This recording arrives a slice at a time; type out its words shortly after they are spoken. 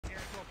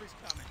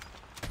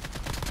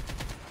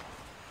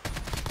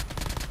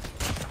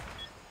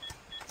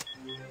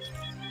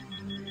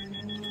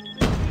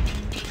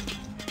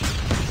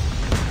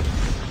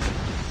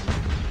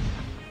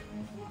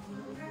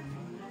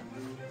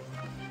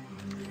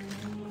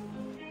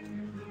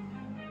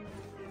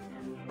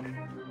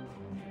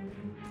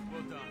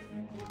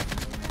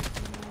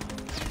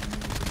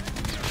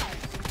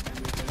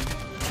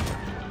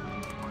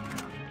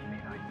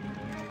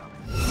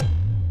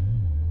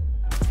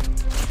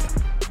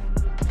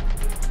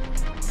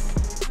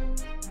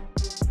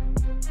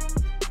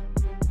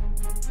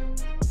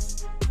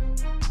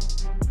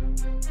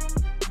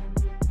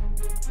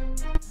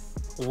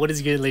What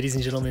is good, ladies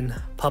and gentlemen?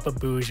 Papa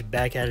Bouge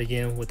back at it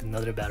again with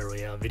another Battle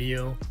Royale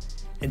video.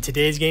 In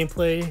today's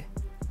gameplay,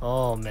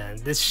 oh man,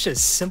 this is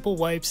just simple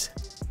wipes,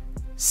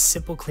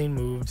 simple clean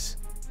moves,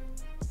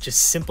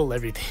 just simple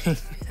everything.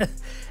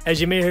 As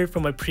you may have heard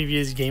from my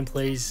previous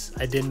gameplays,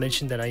 I did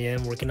mention that I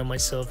am working on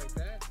myself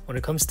when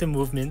it comes to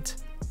movement,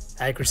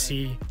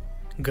 accuracy,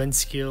 gun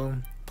skill,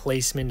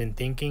 placement, and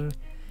thinking.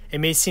 It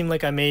may seem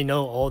like I may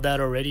know all that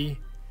already,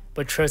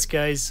 but trust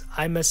guys,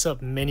 I mess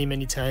up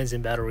many times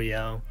in Battle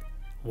Royale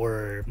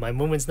where my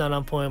movement's not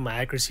on point, my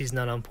accuracy's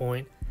not on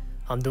point,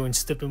 I'm doing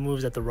stupid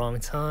moves at the wrong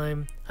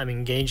time, I'm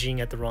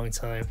engaging at the wrong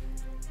time.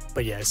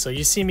 But yeah, so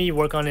you see me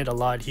work on it a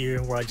lot here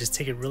where I just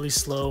take it really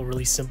slow,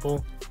 really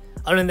simple.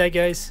 Other than that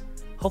guys,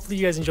 hopefully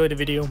you guys enjoyed the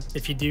video.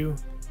 If you do,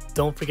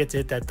 don't forget to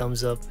hit that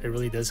thumbs up, it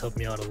really does help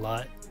me out a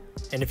lot.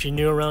 And if you're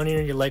new around here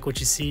and you like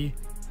what you see,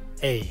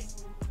 hey,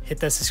 hit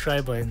that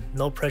subscribe button,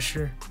 no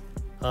pressure.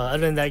 Other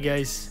than that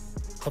guys,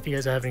 hope you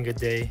guys are having a good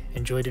day,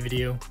 enjoy the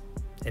video,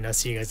 and I'll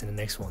see you guys in the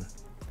next one.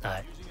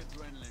 Alright.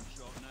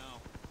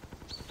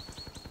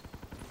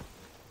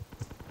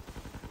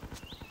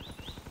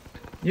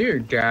 You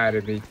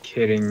gotta be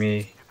kidding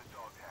me.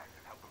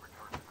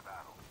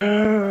 He's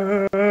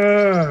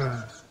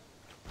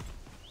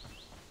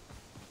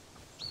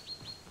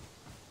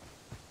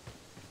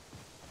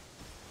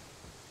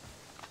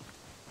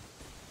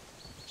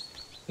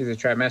a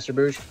trap master,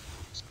 Bouge.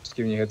 Just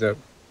giving you a heads up.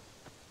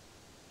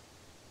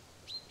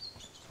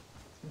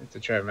 It's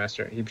a trap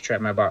master. He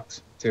trapped my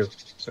box too,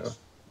 so.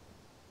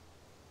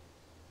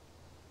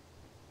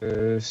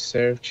 The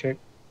serve check.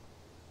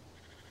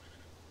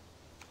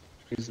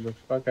 Use the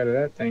fuck out of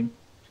that thing.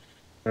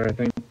 Or I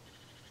think.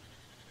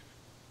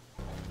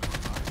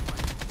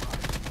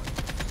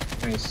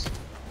 Nice.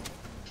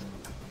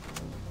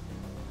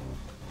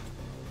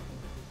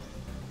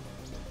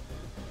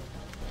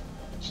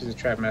 She's a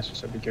trap master,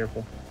 so be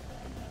careful.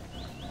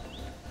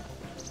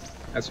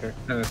 That's her.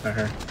 No, that's not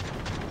her.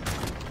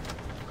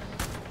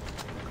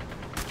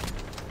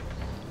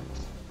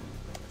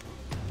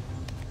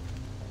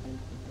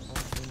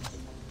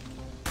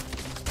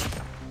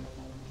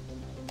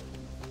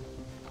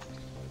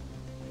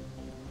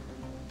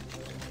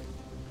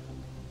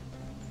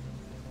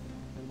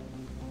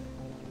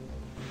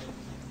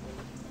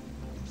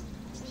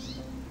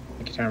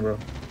 Take your time, bro.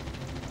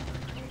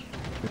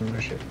 Don't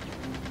rush it.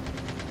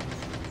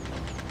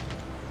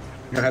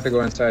 You don't have to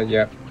go inside.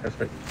 Yeah,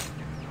 perfect.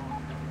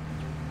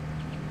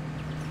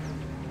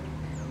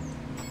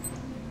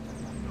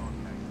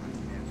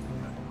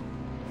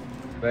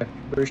 Left,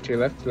 push to your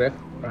left,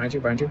 behind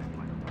you.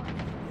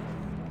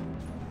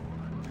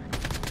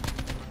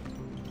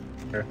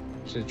 Here,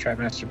 she's a trap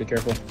master, be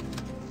careful.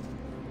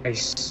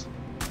 Nice.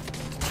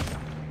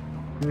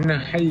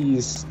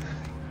 Nice.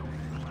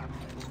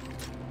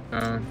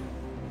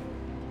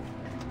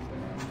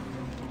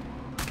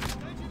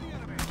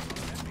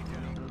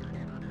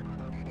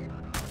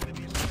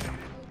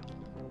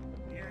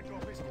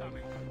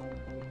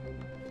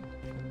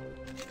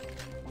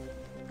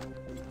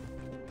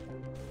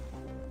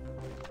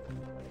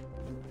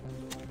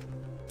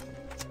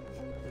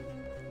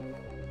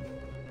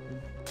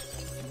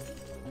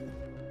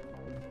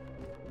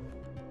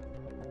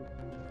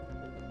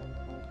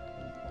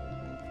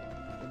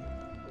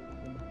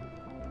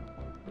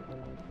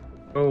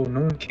 Oh,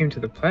 no one came to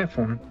the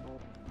platform.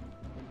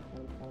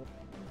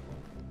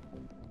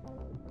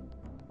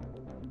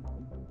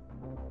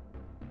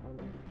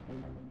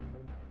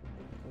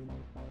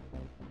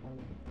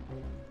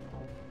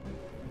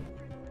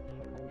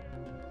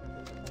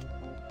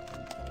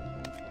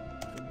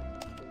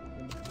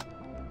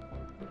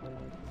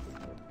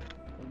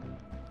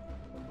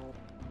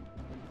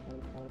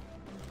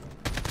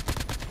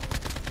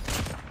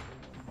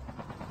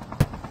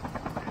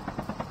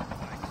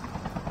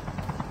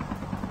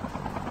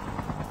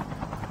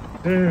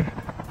 Okay.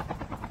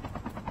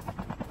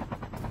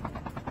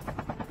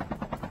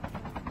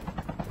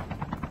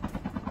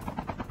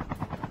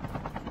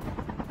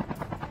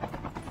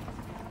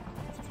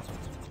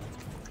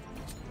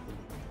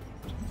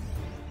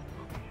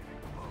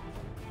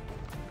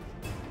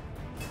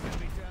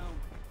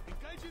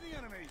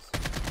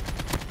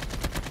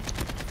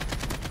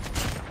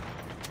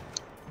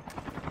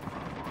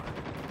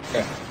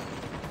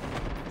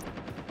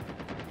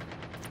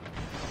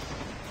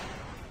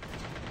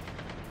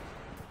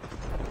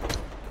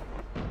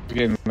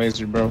 You're getting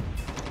lasered, bro.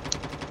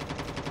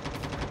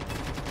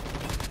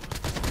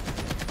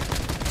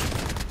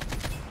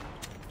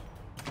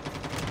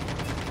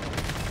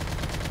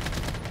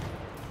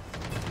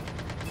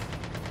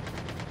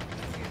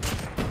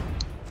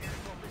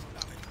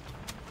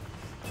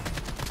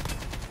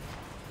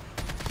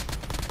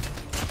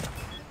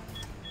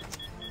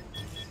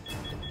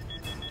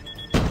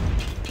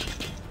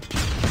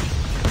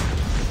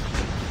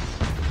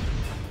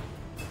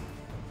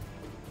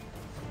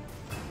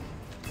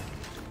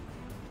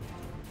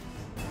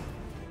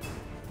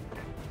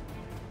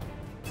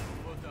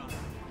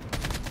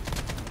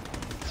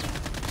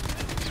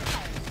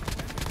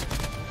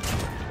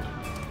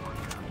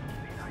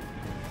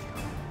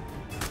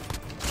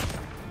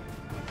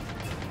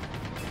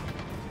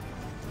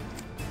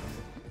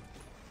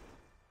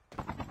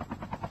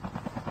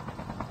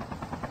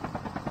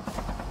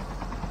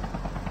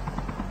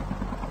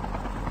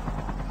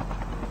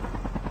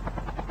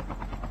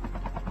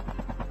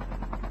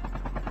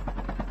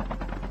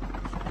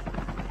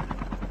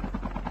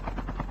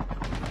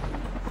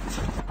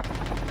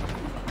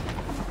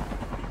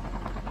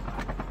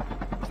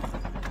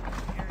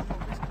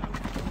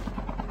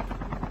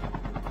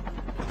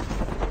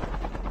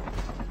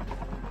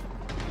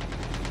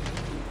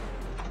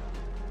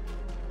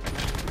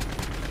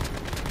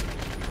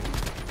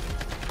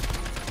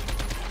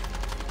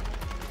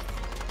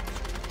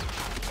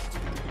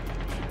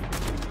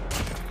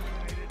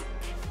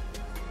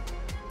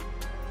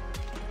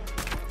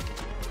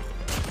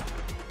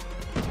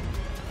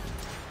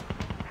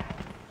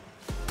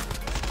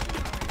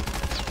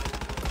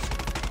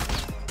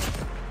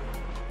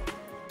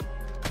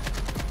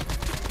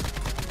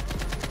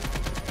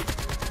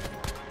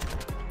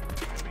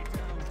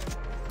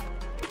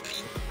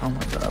 Oh my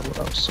god,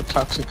 that was so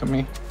toxic of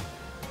me.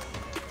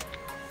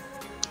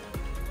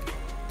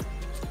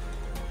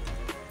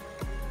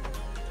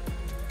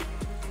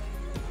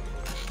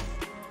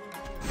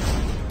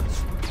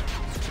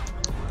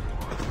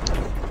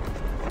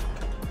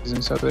 He's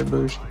inside their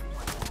bush.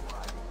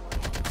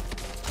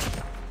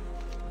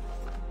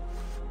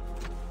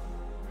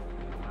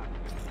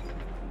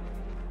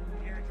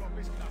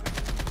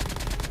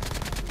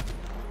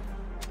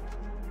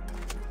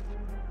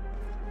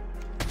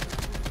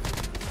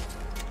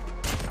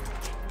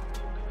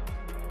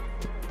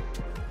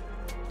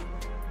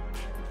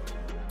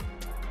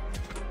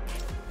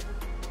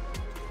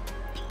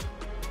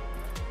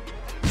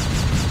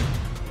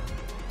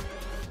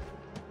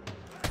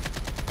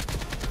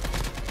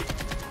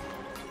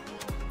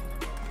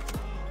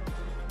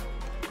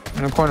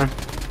 In the corner.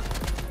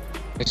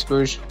 It's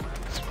Bouge.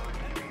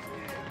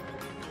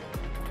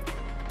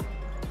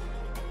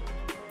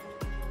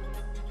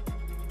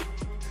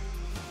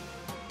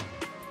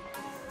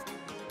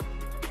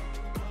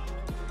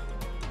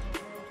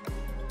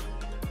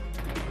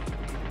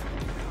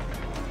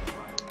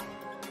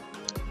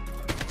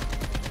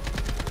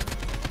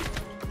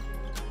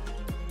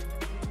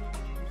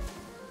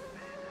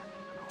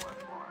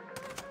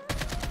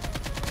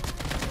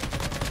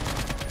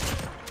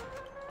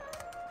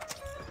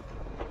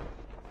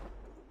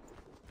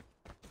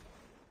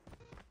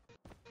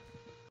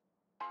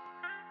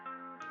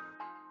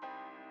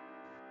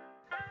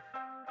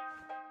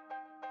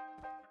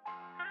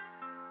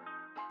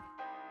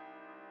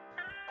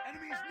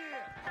 Enemies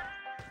near.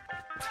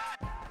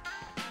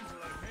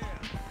 Antelope here.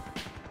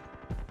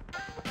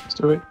 Let's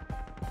do it.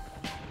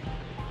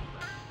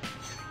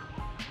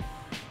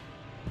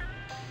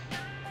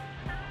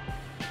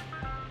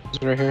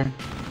 He's right here.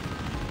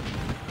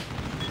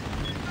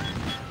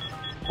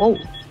 Oh!